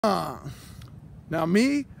Now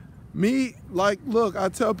like, look, I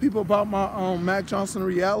tell people about my Mac Johnson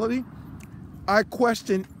reality. I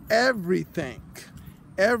question everything.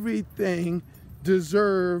 Everything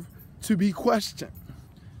deserve to be questioned.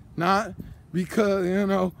 Not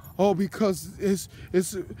because, because it's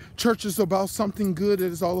church is about something good.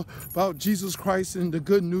 It is all about Jesus Christ and the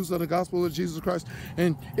good news of the gospel of Jesus Christ,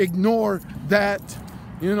 and ignore that,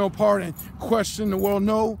 part and question the world.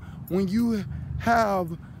 No, when you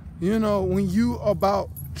have, when you about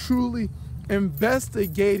truly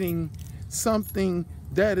investigating something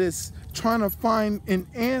that is trying to find an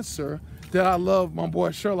answer, that I love my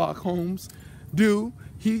boy Sherlock Holmes do.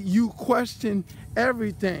 You question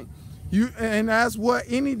everything. And that's what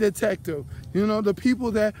any detective, the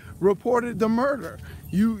people that reported the murder,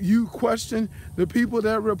 you question the people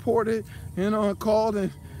that reported, called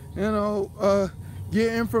and,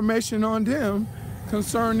 get information on them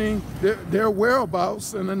concerning their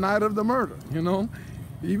whereabouts in the night of the murder,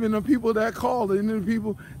 Even the people that called, and the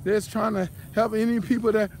people that's trying to help, any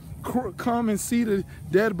people that come and see the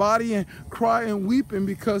dead body and cry and weeping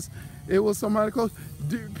because it was somebody close.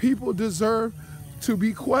 People deserve to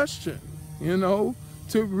be questioned, to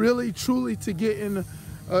really, truly to get in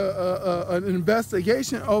an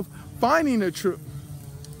investigation of finding the truth.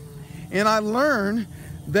 And I learned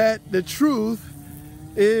that the truth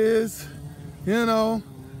is,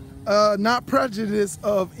 not prejudice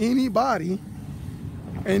of anybody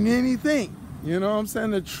and anything. You know what I'm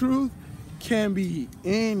saying? The truth can be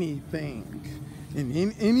anything,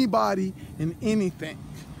 and anybody and anything.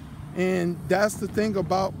 And that's the thing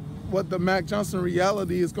about what the Mac Johnson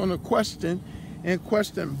reality is going to question, and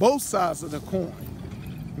question both sides of the coin.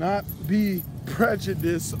 Not be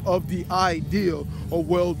prejudiced of the ideal, or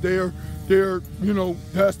well, they're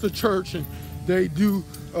that's the church, and they do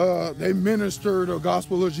they minister the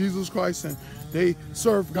gospel of Jesus Christ, and they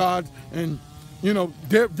serve God, and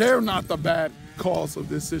they're not the bad cause of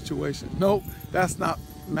this situation. Nope, that's not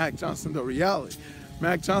Mac Johnson the reality.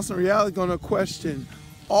 Mac Johnson reality going to question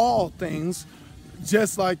all things,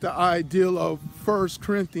 just like the ideal of 1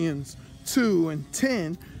 Corinthians 2 and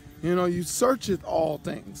 10. You searcheth all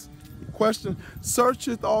things.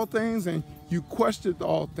 Searcheth all things, and you questioneth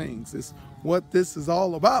all things. It's what this is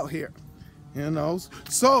all about here.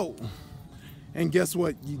 So, and guess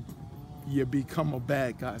what? You become a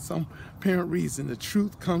bad guy. Some apparent reason, the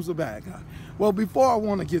truth comes a bad guy. Well, before I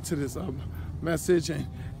want to get to this message, and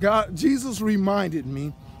Jesus reminded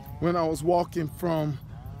me when I was walking from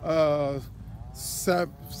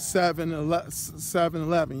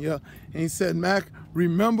 7-Eleven, yeah, and he said, Mac,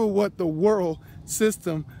 remember what the world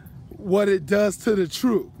system, what it does to the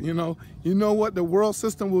truth. You know what the world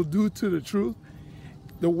system will do to the truth?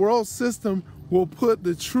 The world system will put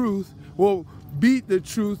the truth, will beat the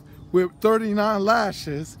truth with 39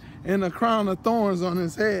 lashes and a crown of thorns on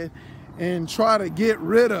his head, and try to get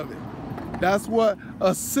rid of it. That's what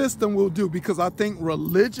a system will do, because I think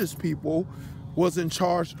religious people was in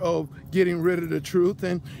charge of getting rid of the truth,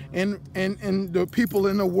 and the people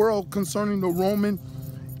in the world concerning the Roman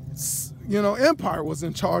empire was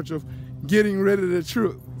in charge of getting rid of the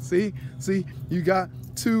truth. See, you got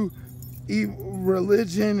two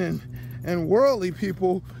religion and worldly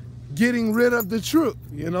people getting rid of the truth.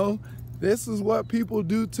 This is what people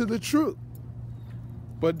do to the truth.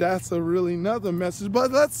 But that's a really another message.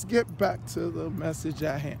 But let's get back to the message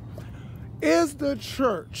at hand. Is the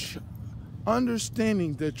church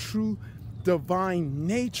understanding the true divine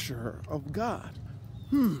nature of God?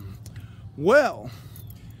 Well,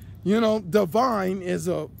 divine is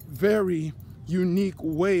a very unique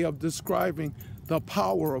way of describing the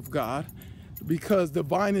power of God, because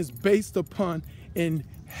divine is based upon an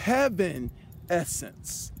heaven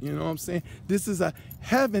essence. You know what I'm saying? This is a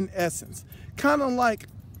heaven essence. Kind of like,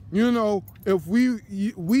 if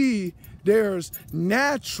there's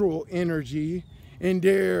natural energy and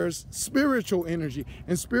there's spiritual energy.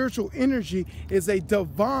 And spiritual energy is a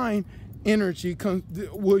divine energy,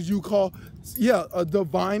 what you call, a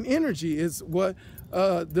divine energy is what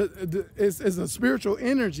is a spiritual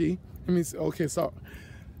energy.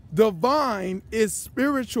 Divine is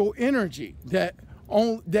spiritual energy that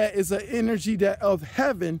is an energy that of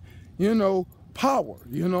heaven, power.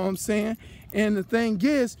 You know what I'm saying? And the thing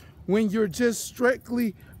is, when you're just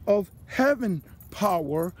strictly of heaven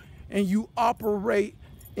power, and you operate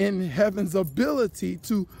in heaven's ability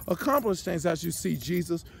to accomplish things, as you see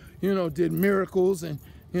Jesus, did miracles, and,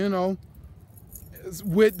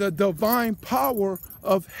 with the divine power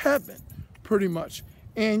of heaven, pretty much.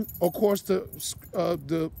 And of course, the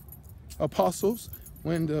apostles,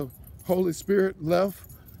 when the Holy Spirit left,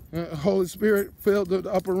 Holy Spirit filled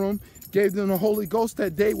the upper room, gave them the Holy Ghost,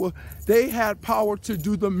 that they had power to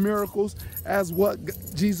do the miracles as what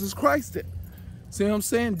Jesus Christ did. See what I'm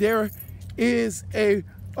saying? There is a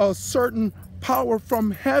certain power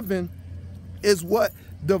from heaven, is what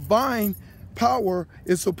divine power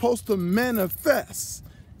is supposed to manifest.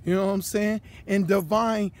 You know what I'm saying? And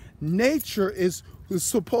divine nature is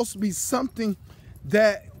supposed to be something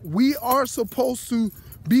that we are supposed to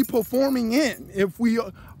be performing in. If we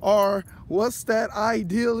are, what's that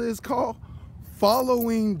ideal is called?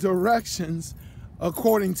 Following directions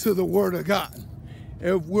according to the Word of God.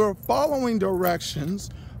 If we're following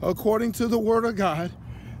directions according to the Word of God,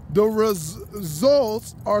 the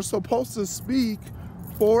results are supposed to speak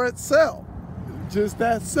for itself. Just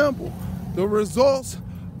that simple. The results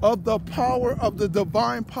of the power of the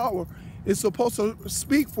divine power is supposed to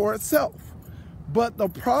speak for itself. But the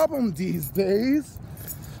problem these days,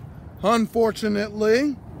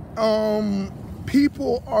 unfortunately,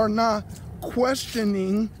 people are not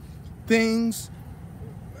questioning things,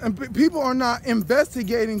 and people are not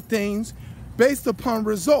investigating things based upon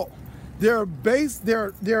result. They're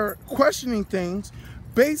questioning things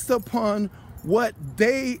based upon what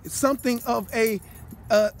something of a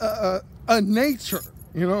nature,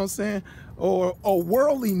 you know what I'm saying, or a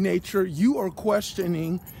worldly nature. You are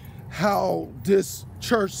questioning how this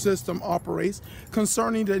church system operates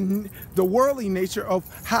concerning the worldly nature of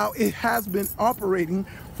how it has been operating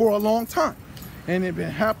for a long time. And it's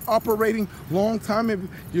been operating long time. If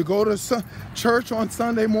you go to church on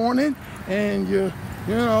Sunday morning and you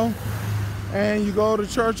go to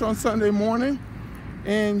church on Sunday morning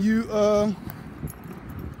and you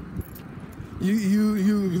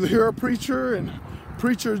hear a preacher, and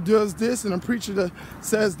preacher does this and a preacher that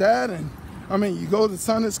says that, and I mean, you go to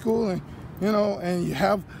Sunday school and and you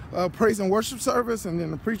have praise and worship service, and then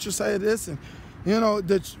the preacher say this, and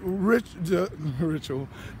the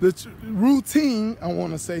routine, I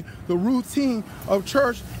want to say, the routine of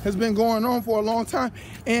church has been going on for a long time,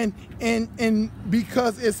 and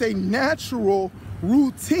because it's a natural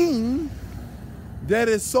routine that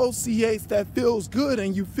associates, that feels good,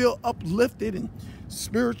 and you feel uplifted and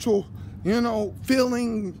spiritual,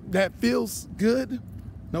 feeling that feels good.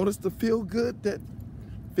 Notice the feel good, that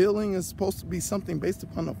feeling is supposed to be something based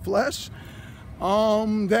upon the flesh,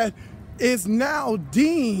 that is now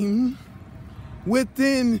deemed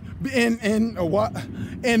within,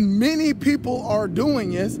 and many people are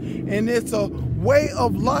doing this, and it's a way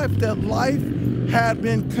of life that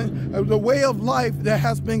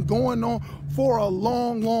has been going on for a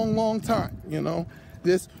long time.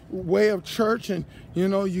 This way of church, and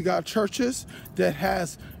you got churches that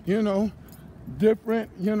has different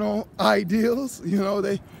ideals.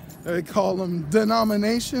 They call them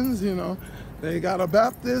denominations. They got a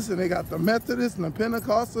Baptist, and they got the Methodist, and the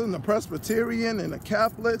Pentecostal, and the Presbyterian, and the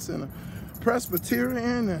Catholics, and the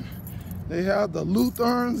Presbyterian, and they have the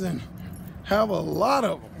Lutherans, and have a lot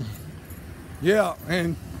of them. Yeah,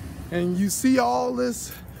 and you see all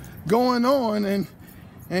this going on,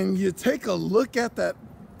 and you take a look at that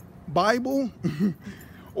Bible,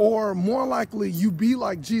 or more likely you be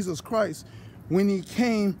like Jesus Christ when he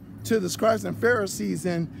came to the scribes and Pharisees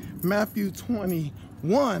in Matthew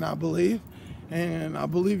 21, I believe. And I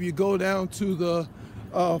believe you go down to the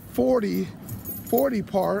 40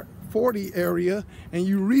 area, and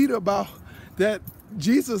you read about that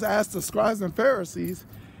Jesus asked the scribes and Pharisees,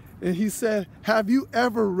 and he said, have you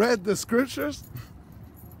ever read the scriptures?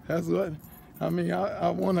 That's what, I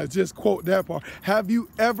want to just quote that part. Have you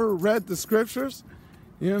ever read the scriptures?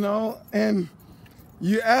 And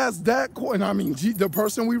you ask that question. The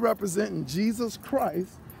person we represent, Jesus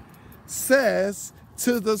Christ, says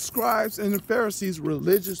to the scribes and the Pharisees,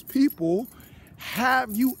 religious people,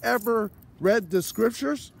 have you ever read the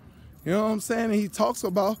scriptures? You know what I'm saying? And he talks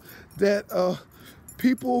about that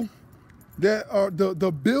people that are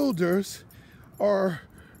the builders are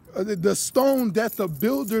the stone that the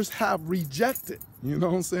builders have rejected. You know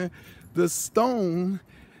what I'm saying? The stone,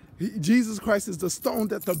 Jesus Christ is the stone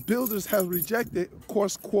that the builders have rejected. Of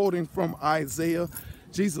course, quoting from Isaiah.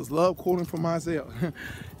 Jesus loved quoting from Isaiah.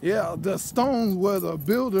 Yeah, the stone where the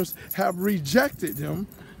builders have rejected him,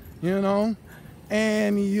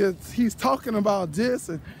 and he's talking about this,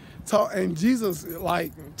 and Jesus,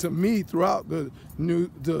 like, to me, throughout the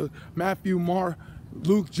Matthew, Mark,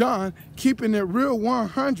 Luke, John, keeping it real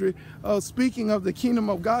 100, speaking of the kingdom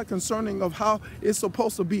of God, concerning of how it's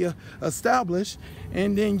supposed to be established.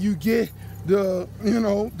 And then you get the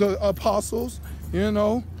apostles,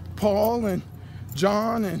 Paul and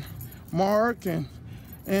John and Mark and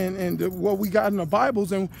what we got in the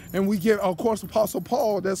Bibles, and we get, of course, Apostle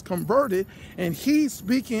Paul that's converted, and he's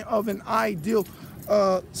speaking of an ideal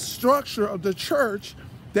structure of the church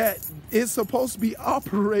that is supposed to be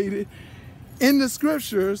operated in the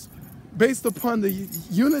scriptures based upon the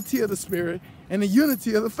unity of the Spirit and the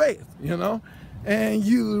unity of the faith, you know? And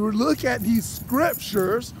you look at these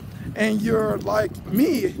scriptures and you're like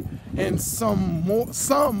me and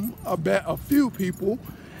a few people,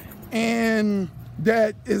 and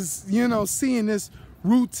that is, you know, seeing this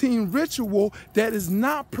routine ritual that is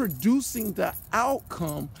not producing the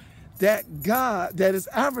outcome that is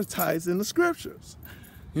advertised in the scriptures.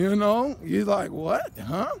 You know, you're like, what?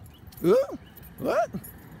 Huh? What?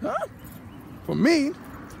 Huh? For me,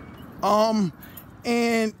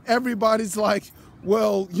 and everybody's like,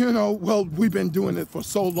 well, you know, well, we've been doing it for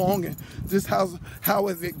so long, and this how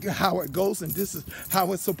it goes, and this is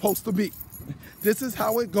how it's supposed to be. This is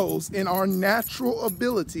how it goes in our natural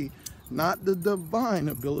ability, not the divine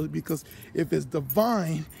ability, because if it's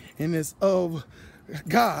divine and it's of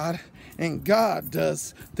God, and God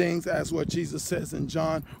does things as what Jesus says in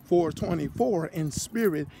John 4:24, in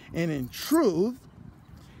spirit and in truth,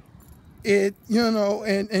 it, you know,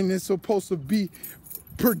 and it's supposed to be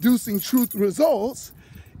producing truth results,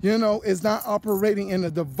 you know, is not operating in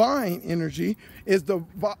a divine energy, is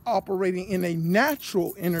operating in a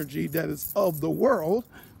natural energy that is of the world,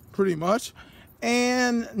 pretty much.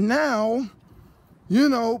 And now, you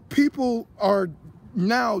know, people are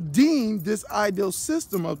now deemed this ideal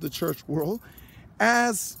system of the church world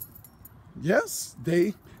as, yes,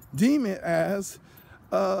 they deem it as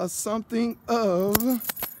something of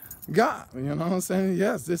God. You know what I'm saying?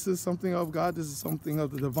 Yes, this is something of God. This is something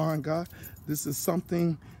of the divine God. This is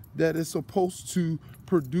something that is supposed to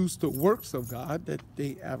produce the works of God that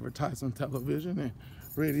they advertise on television and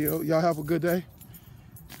radio. Y'all have a good day.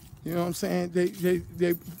 You know what I'm saying?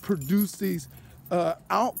 They produce these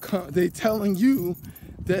outcomes. They telling you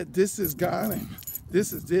that this is God and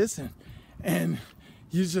this is this, and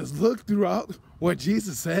you just look throughout what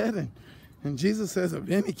Jesus said, and Jesus says, if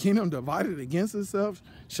any kingdom divided against itself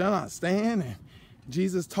shall not stand. And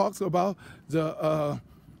Jesus talks about the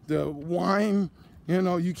wine. You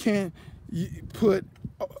know, you can't put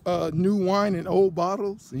new wine in old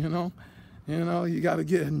bottles. You know, you got to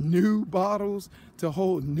get new bottles to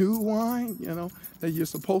hold new wine. You know, that you're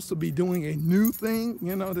supposed to be doing a new thing.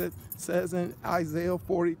 You know, that says in Isaiah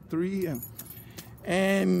 43,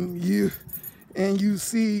 and you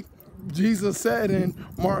see. Jesus said in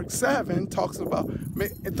Mark 7, talks about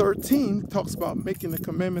 13, talks about making the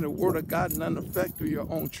commandment of the word of God none effect through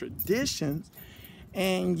your own traditions.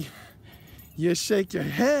 And you shake your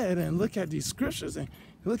head and look at these scriptures, and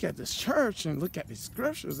you look at this church and look at these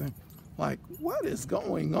scriptures, and like, what is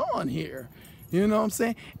going on here? You know what I'm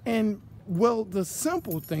saying? And well, the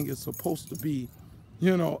simple thing is supposed to be,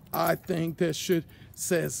 you know, I think that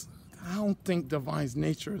says, I don't think divine's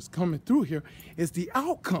nature is coming through here, is the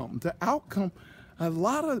outcome. The outcome, a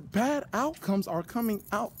lot of bad outcomes are coming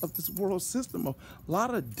out of this world system. A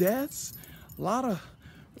lot of deaths, a lot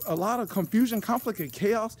of confusion, conflict, and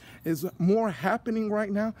chaos is more happening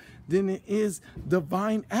right now than it is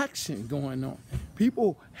divine action going on.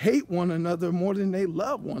 People hate one another more than they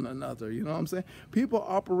love one another. You know what I'm saying? People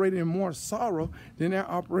are operating in more sorrow than they're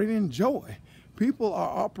operating in joy. People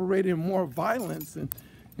are operating in more violence and,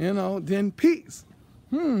 you know, than peace.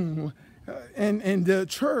 And the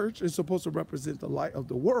church is supposed to represent the light of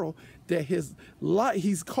the world, that his light,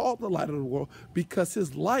 he's called the light of the world because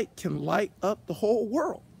his light can light up the whole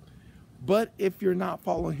world. But if you're not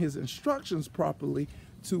following his instructions properly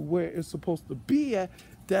to where it's supposed to be at,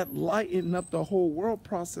 that lighting up the whole world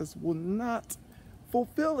process will not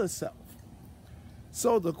fulfill itself.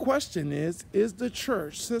 So the question is the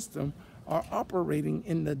church system are operating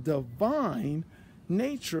in the divine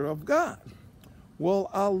nature of God? Well,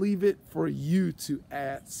 I'll leave it for you to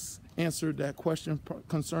answer that question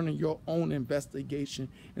concerning your own investigation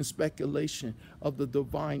and speculation of the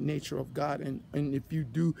divine nature of God. And if you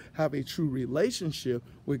do have a true relationship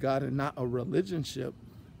with God and not a religionship,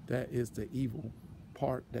 that is the evil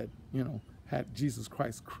part that, you know, had Jesus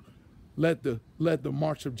Christ led the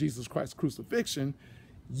march of Jesus Christ's crucifixion.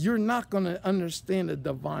 You're not going to understand the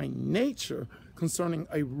divine nature concerning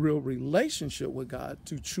a real relationship with God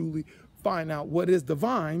to truly find out what is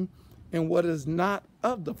divine and what is not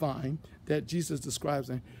of divine, that Jesus describes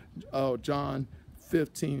in John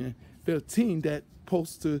 15:15, that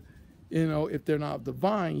supposed to, you know, if they're not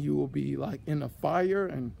divine, you will be like in a fire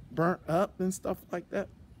and burnt up and stuff like that.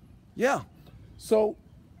 Yeah. So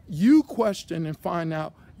you question and find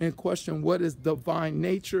out and question what is divine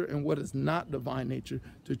nature and what is not divine nature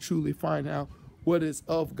to truly find out what is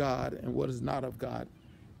of God and what is not of God.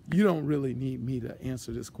 You don't really need me to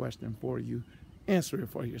answer this question for you. Answer it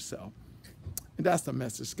for yourself. And that's the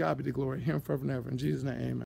message. God be the glory. Him forever and ever. In Jesus' name, amen.